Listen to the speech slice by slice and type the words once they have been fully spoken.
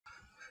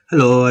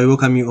Hello, I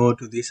welcome you all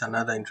to this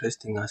another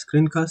interesting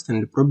screencast,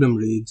 and the problem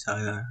reads: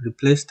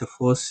 replace the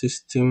force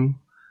system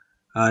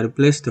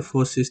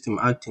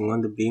acting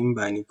on the beam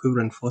by an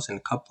equivalent force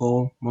and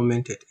couple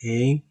moment at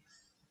A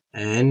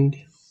and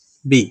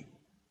B.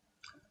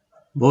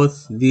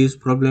 Both these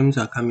problems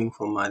are coming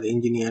from the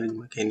Engineering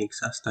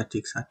Mechanics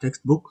Statics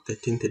textbook,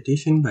 13th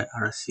edition by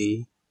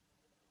R.C.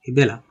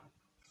 Hibbeler.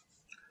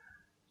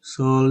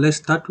 So let's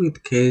start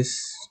with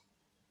case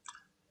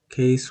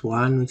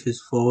 1, which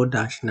is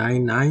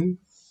 4-99,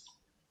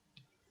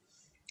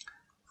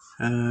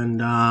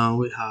 and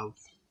we have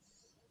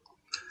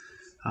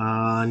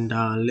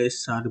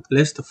let's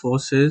replace the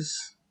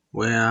forces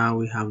where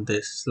we have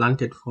the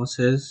slanted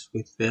forces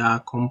with their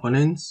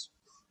components.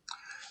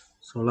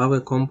 So we'll have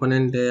a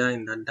component there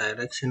in that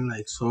direction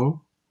like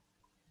so,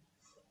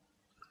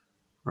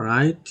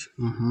 right?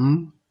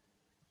 And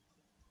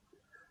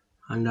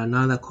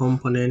another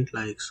component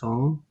like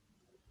so,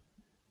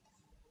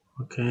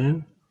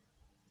 okay,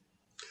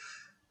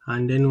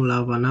 and then we'll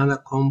have another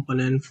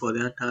component for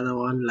that other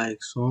one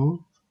like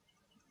so,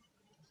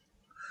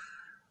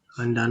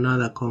 and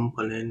another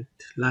component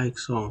like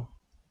so.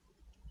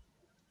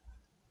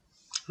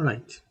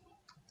 Right,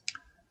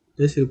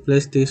 let's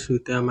replace this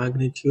with their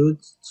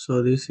magnitudes.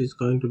 So this is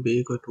going to be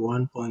equal to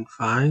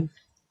 1.5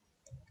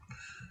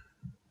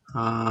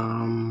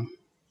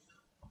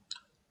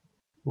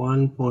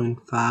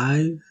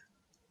 1.5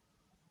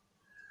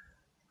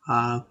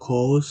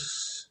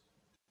 cos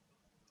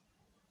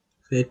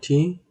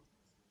 30,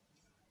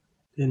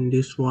 then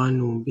this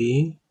one will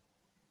be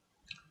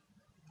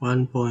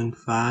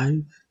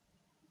 1.5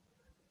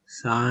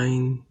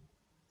 sine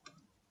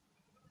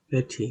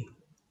 30.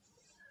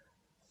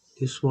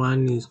 This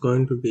one is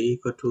going to be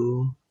equal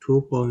to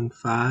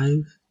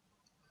 2.5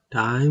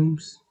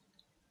 times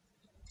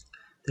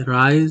the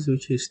rise,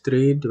 which is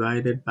 3,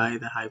 divided by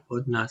the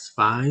hypotenuse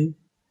 5,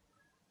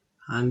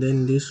 and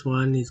then this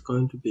one is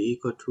going to be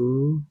equal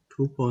to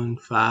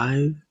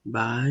 2.5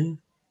 by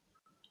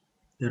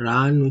the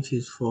run, which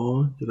is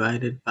 4,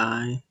 divided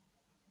by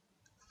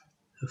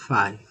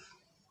 5.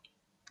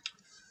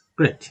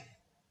 Great.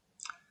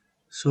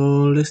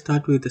 So let's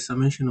start with the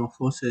summation of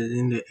forces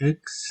in the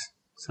x.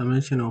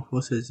 Summation of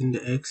forces in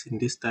the x in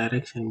this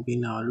direction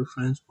being our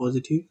reference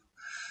positive.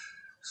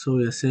 So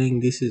we are saying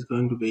this is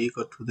going to be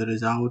equal to the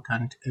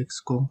resultant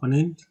x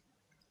component.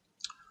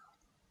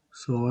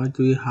 So what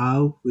do we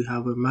have? We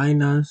have a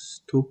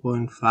minus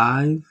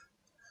 2.5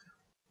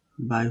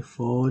 by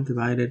 4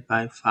 divided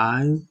by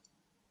 5,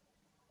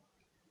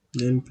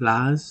 then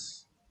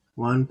plus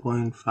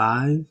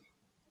 1.5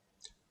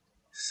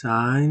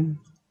 sine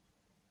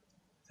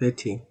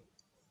 30.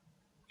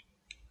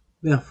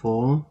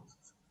 Therefore,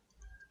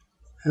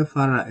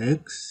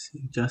 FRX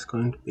is just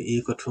going to be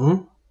equal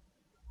to,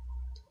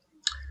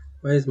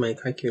 where is my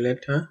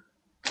calculator?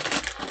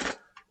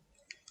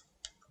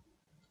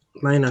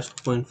 Minus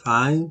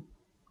 2.5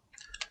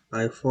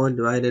 by 4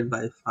 divided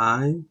by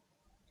 5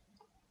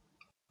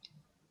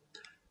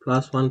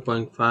 plus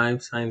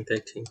 1.5 sine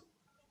 30.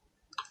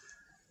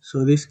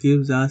 So this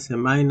gives us a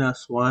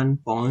minus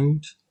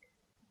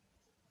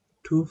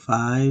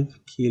 1.25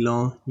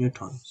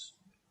 kilonewtons.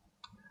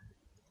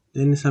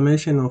 Then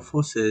summation of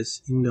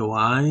forces in the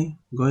y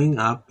going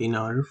up in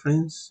our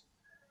reference,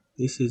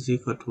 this is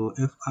equal to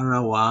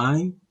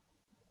FRY,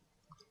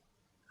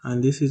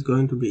 and this is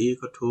going to be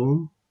equal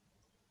to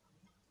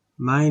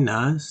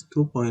minus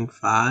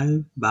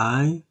 2.5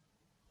 by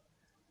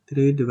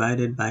 3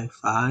 divided by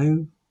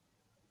 5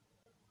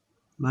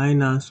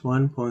 minus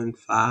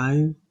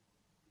 1.5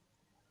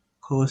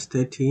 cos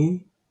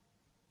 30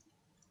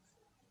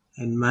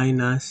 and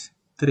minus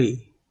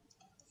 3.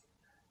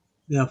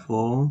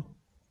 Therefore,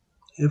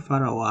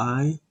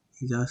 FRY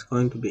is just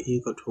going to be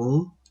equal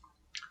to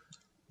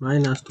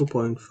minus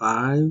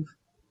 2.5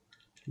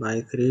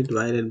 by 3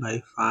 divided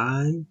by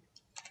 5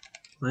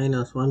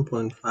 minus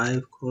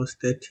 1.5 cos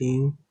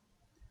 30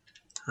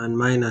 and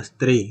minus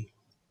 3.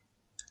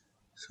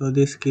 So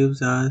this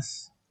gives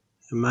us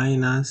a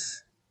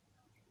minus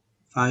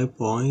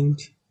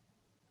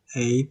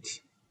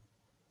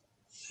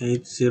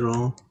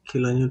 5.880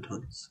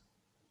 kilonewtons.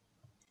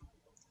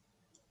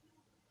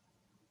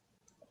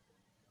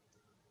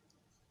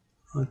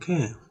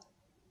 Okay,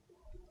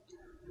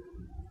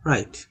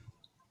 right.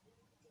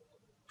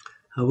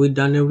 Have we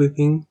done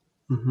everything?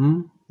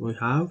 We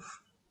have.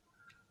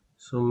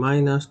 So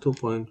minus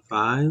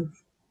 2.5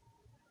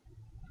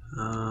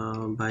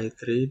 by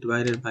 3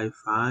 divided by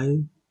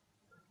 5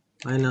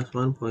 minus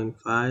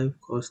 1.5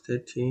 cos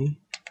 30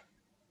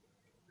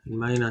 and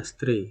minus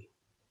 3.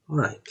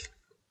 Alright,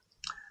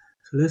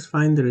 so let's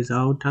find the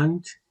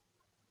resultant.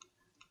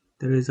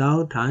 The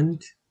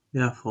resultant,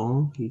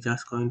 therefore, is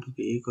just going to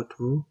be equal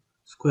to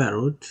square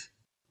root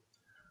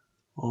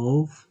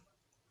of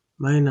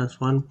minus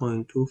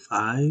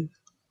 1.25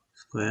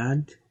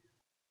 squared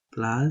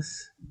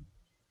plus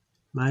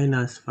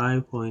minus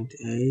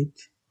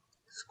 5.8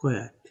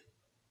 squared.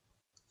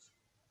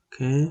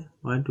 Okay,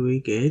 what do we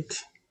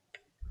get?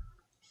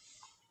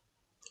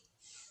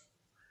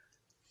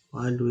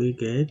 What do we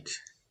get?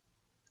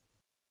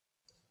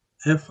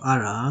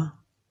 FR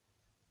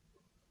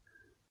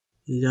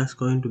is just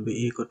going to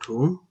be equal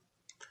to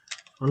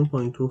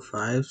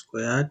 1.25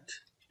 squared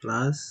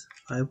plus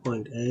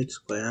 5.8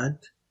 squared.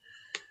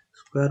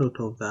 Square root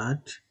of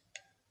that,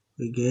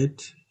 we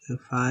get a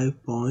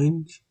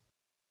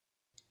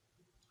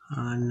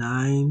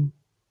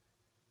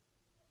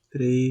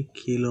 5.93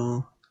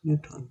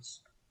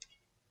 kilonewtons.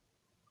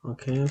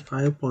 Okay,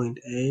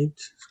 5.8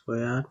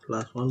 squared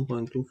plus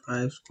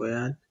 1.25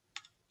 squared.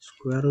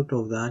 Square root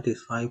of that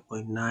is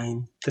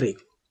 5.93.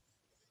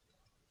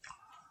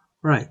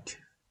 Right.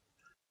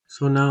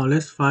 So now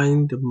let's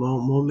find the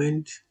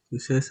moment. We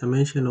say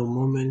summation of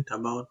moment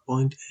about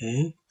point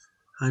A,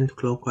 and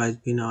clockwise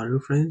being our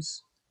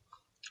reference.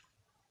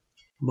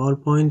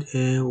 About point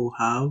A, we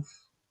have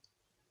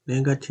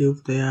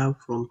negative there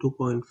from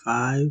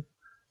 2.5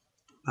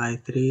 by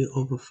 3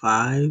 over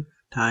 5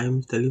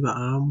 times the lever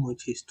arm,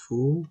 which is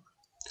 2.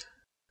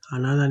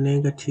 Another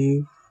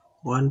negative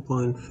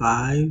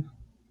 1.5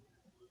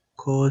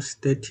 cos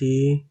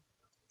 30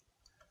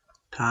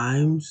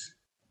 times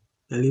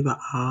the lever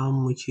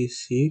arm, which is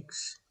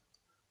 6.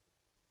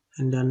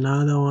 And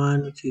another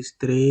one, which is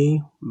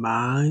 3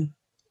 by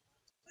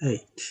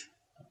 8.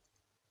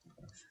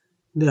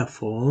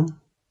 Therefore,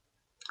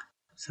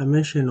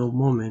 summation of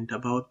moment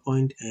about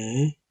point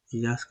A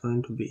is just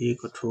going to be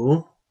equal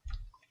to,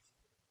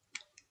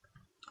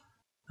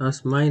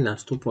 that's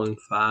minus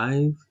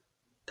 2.5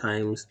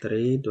 times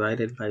 3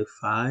 divided by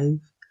 5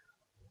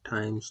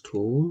 times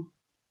 2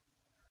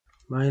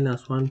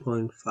 minus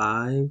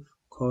 1.5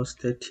 cos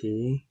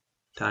 30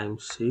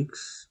 times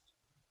 6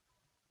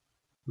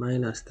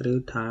 minus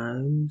 3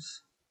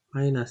 times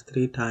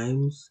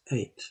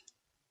 8.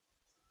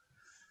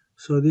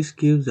 So this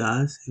gives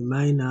us a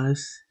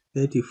minus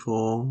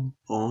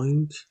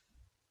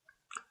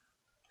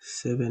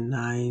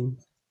 34.79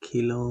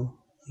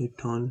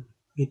 kilonewton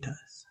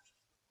meters.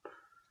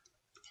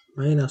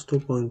 Minus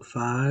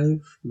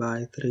 2.5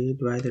 by 3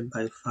 divided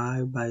by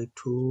 5 by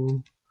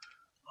 2,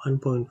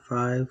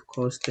 1.5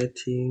 cos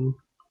 13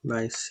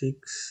 by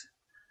 6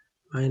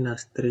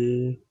 minus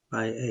 3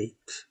 by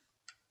 8,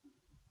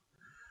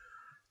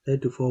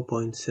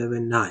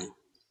 34.79.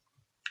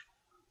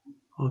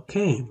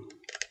 Okay,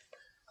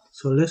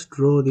 so let's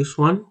draw this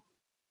one.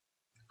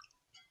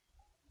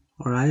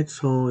 Alright,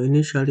 so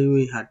initially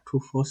we had two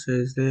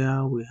forces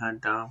there. We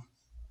had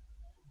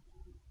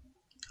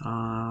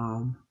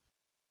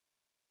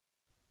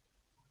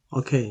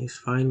okay, it's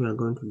fine, we are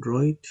going to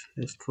draw it.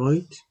 Let's draw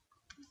it.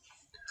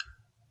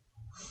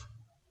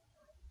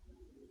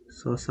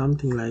 So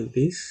something like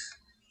this.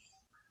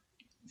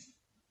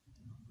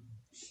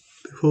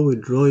 Before we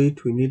draw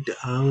it, we need the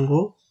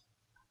angle.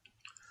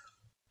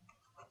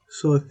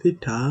 So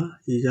theta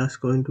is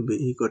just going to be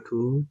equal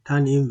to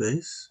tan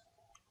inverse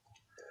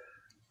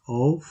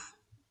of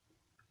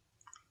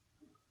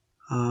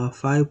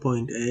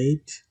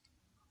 5.8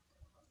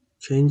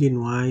 change in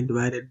y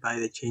divided by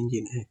the change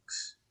in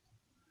x.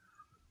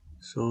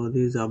 So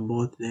these are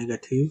both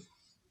negative,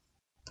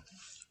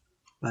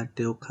 but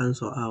they'll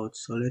cancel out.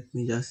 So let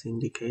me just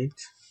indicate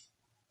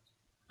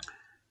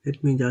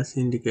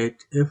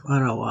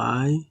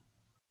FRY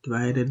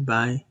divided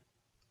by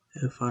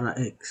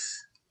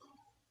FRX.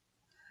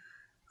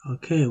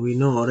 Okay, we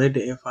know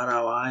already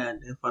FRY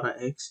and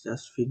FRX,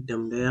 just feed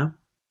them there.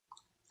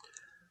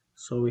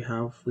 So we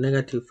have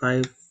negative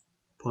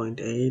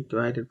 5.8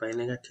 divided by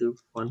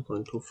negative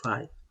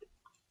 1.25.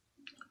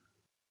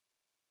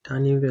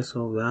 Tan inverse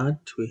of that,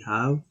 we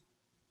have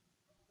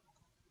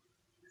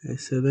a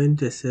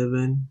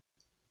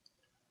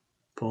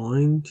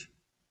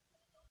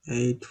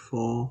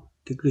 77.84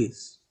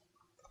 degrees.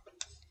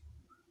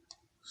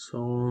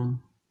 So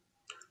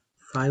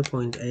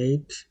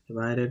 5.8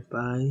 divided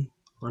by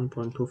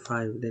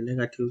 1.25, the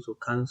negatives will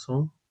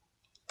cancel,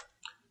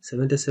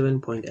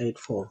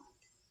 77.84.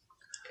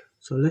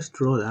 So let's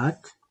draw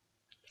that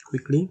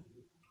quickly.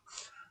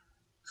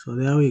 So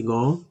there we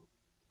go.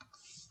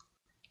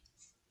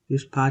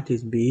 This part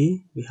is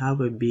B. We have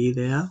a B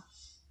there.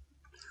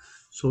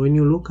 So when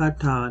you look at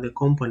the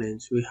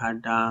components, we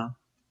had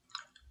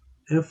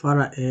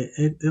FRY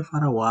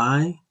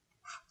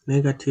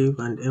negative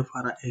and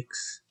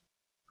FRX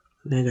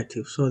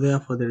negative. So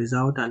therefore the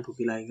resultant will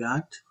be like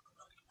that.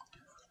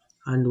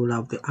 And we'll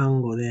have the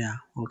angle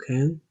there,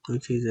 okay,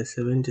 which is a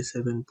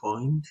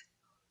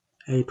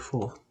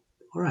 77.84.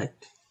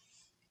 Alright.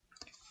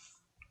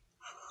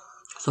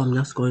 So I'm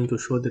just going to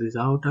show the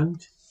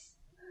resultant.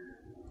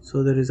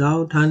 So the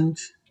resultant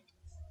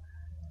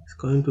is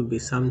going to be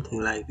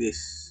something like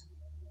this.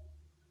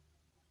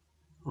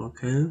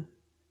 Okay.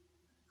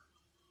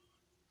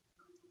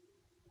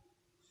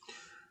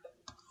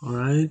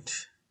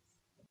 Alright.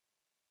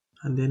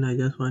 And then I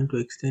just want to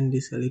extend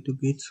this a little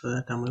bit so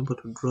that I'm able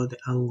to draw the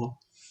angle.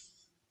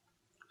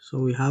 So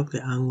we have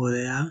the angle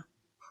there,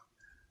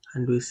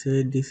 and we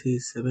say this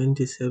is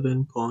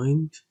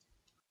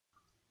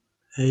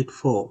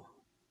 77.84,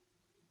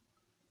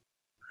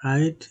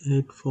 right?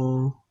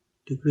 84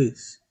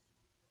 degrees.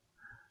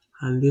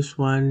 And this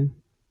one,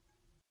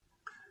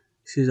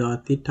 this is our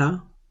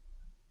theta,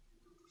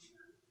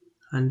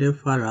 and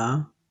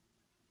FR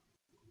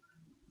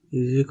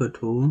is equal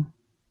to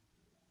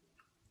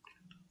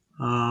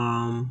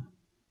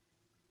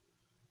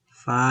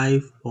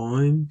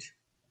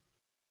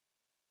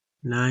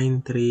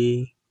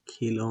 5.93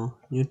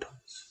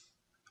 kilonewtons.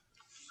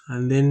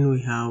 And then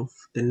we have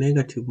the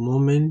negative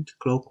moment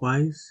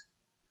clockwise,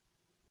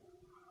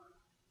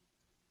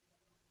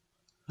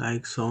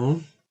 like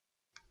so.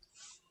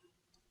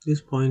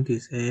 This point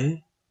is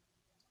A.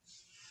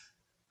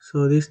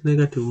 So this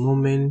negative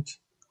moment,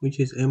 which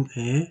is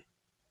MA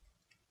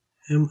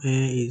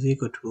is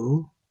equal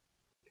to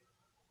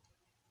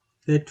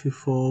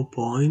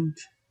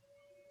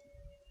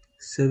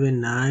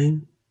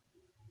 34.79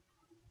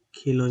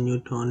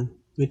 kilonewton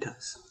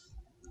meters.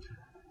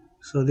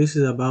 So this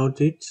is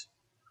about it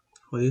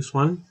for this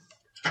one.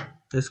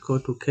 Let's go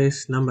to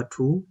case number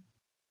 2.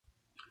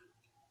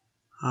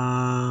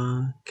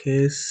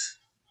 Case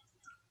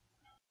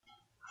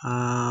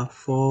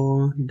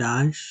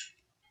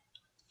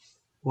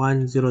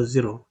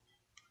 4-100.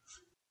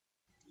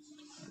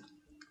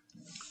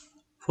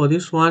 For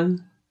this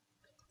one,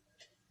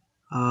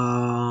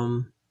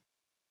 FR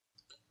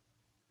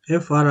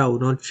will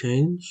not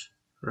change,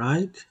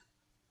 right?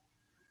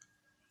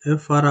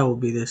 FR will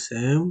be the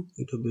same.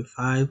 It will be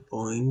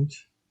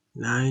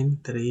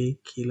 5.93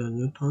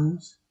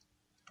 kilonewtons,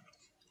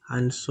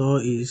 and so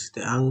is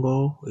the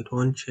angle. It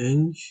won't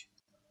change.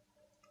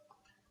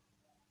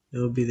 It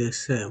will be the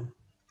same.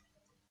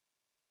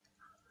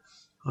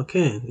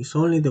 Okay, it's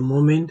only the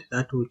moment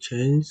that will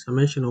change.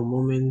 Summation of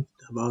moment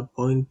about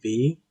point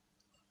B,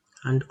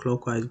 and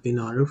clockwise being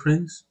our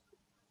reference.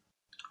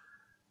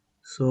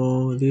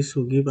 So this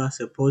will give us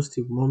a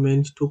positive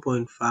moment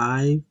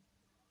 2.5,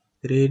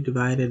 3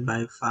 divided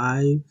by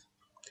 5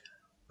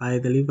 by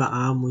the lever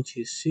arm, which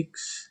is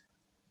 6,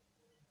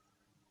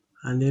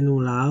 and then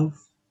we'll have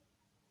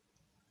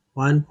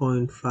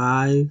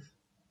 1.5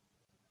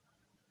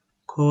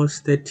 cos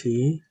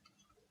 30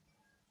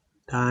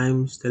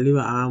 times the lever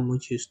arm,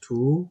 which is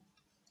 2.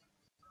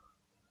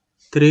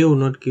 3 will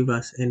not give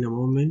us any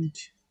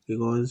moment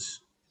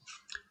because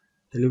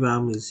the lever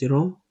arm is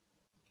 0.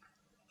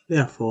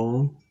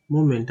 Therefore,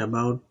 moment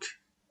about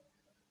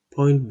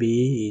point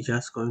B is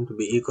just going to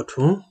be equal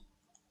to,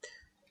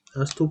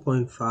 that's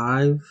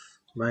 2.5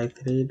 by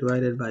 3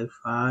 divided by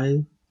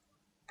 5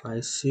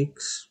 by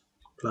 6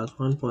 plus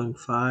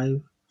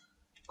 1.5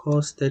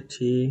 cos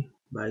 30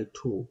 by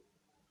 2.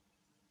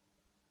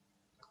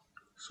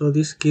 So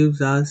this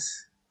gives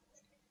us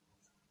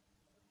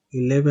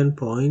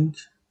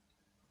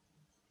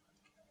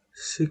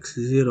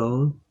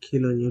 11.60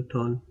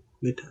 kilonewton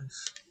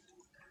meters.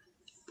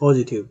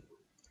 Positive.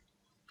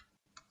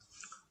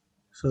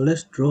 So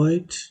let's draw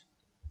it.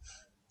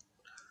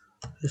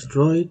 Let's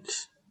draw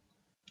it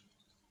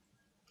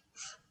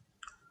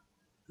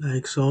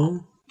like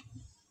so.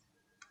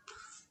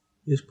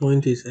 This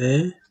point is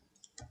A.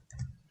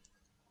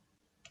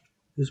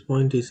 This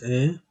point is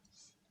A.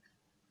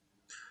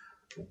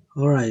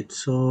 Alright,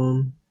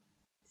 so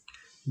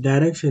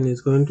direction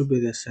is going to be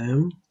the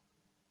same.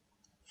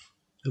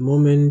 The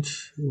moment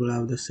will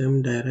have the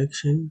same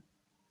direction.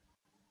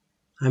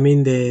 I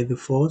mean the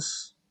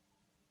force,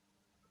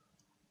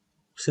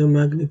 same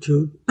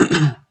magnitude,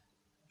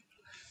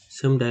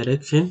 same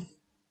direction.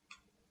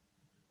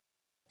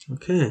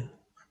 Okay.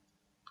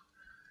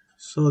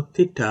 So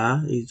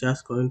theta is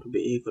just going to be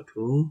equal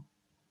to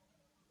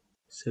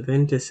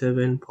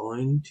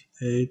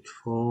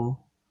 77.84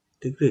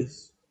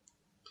 degrees,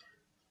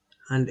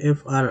 and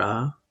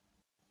FR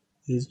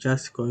is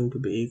just going to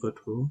be equal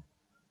to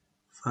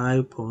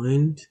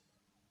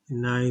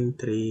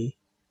 5.93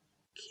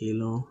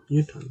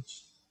 kilonewtons,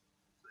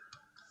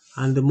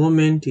 and the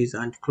moment is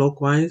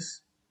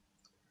anti-clockwise,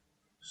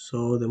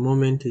 so the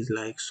moment is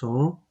like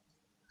so,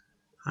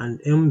 and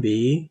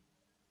MB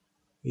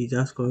is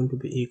just going to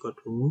be equal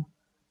to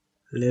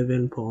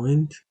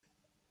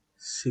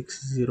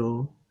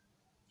 11.60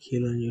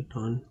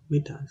 kilonewton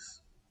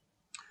meters.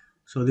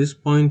 So this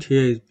point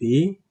here is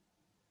B,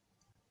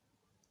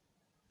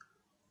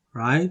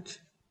 right?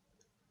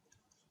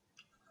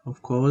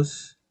 Of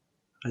course,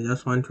 I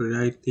just want to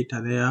write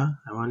theta there.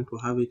 I want to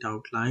have it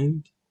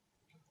outlined.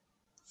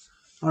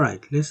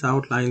 Alright, let's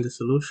outline the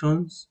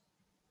solutions.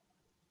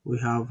 We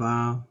have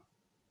the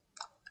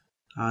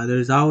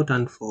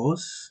resultant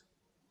force,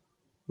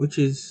 which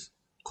is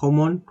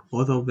common,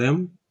 both of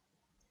them,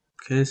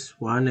 case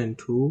 1 and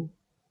 2,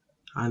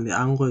 and the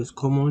angle is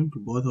common to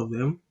both of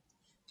them.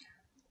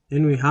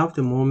 Then we have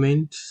the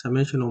moment,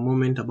 summation of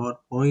moment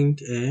about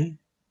point A,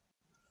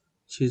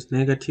 which is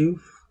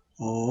negative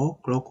or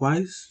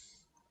clockwise.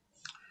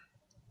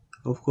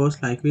 Of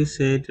course, like we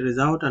said, the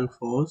resultant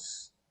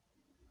force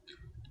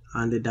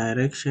and the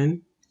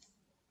direction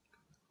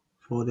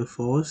for the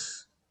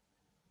force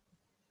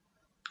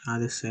are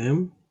the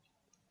same.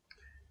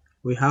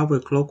 We have a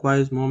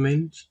clockwise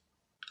moment,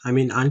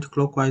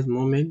 anti-clockwise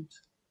moment,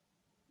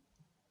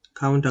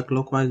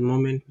 counterclockwise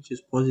moment, which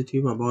is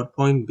positive about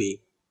point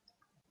B.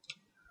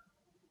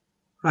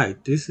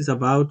 Right, this is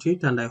about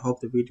it, and I hope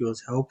the video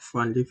was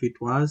helpful, and if it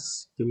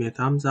was, give me a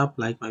thumbs up,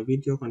 like my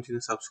video, continue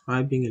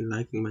subscribing and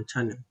liking my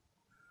channel.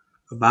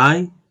 Bye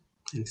bye,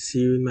 and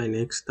see you in my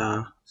next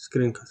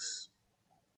screencast.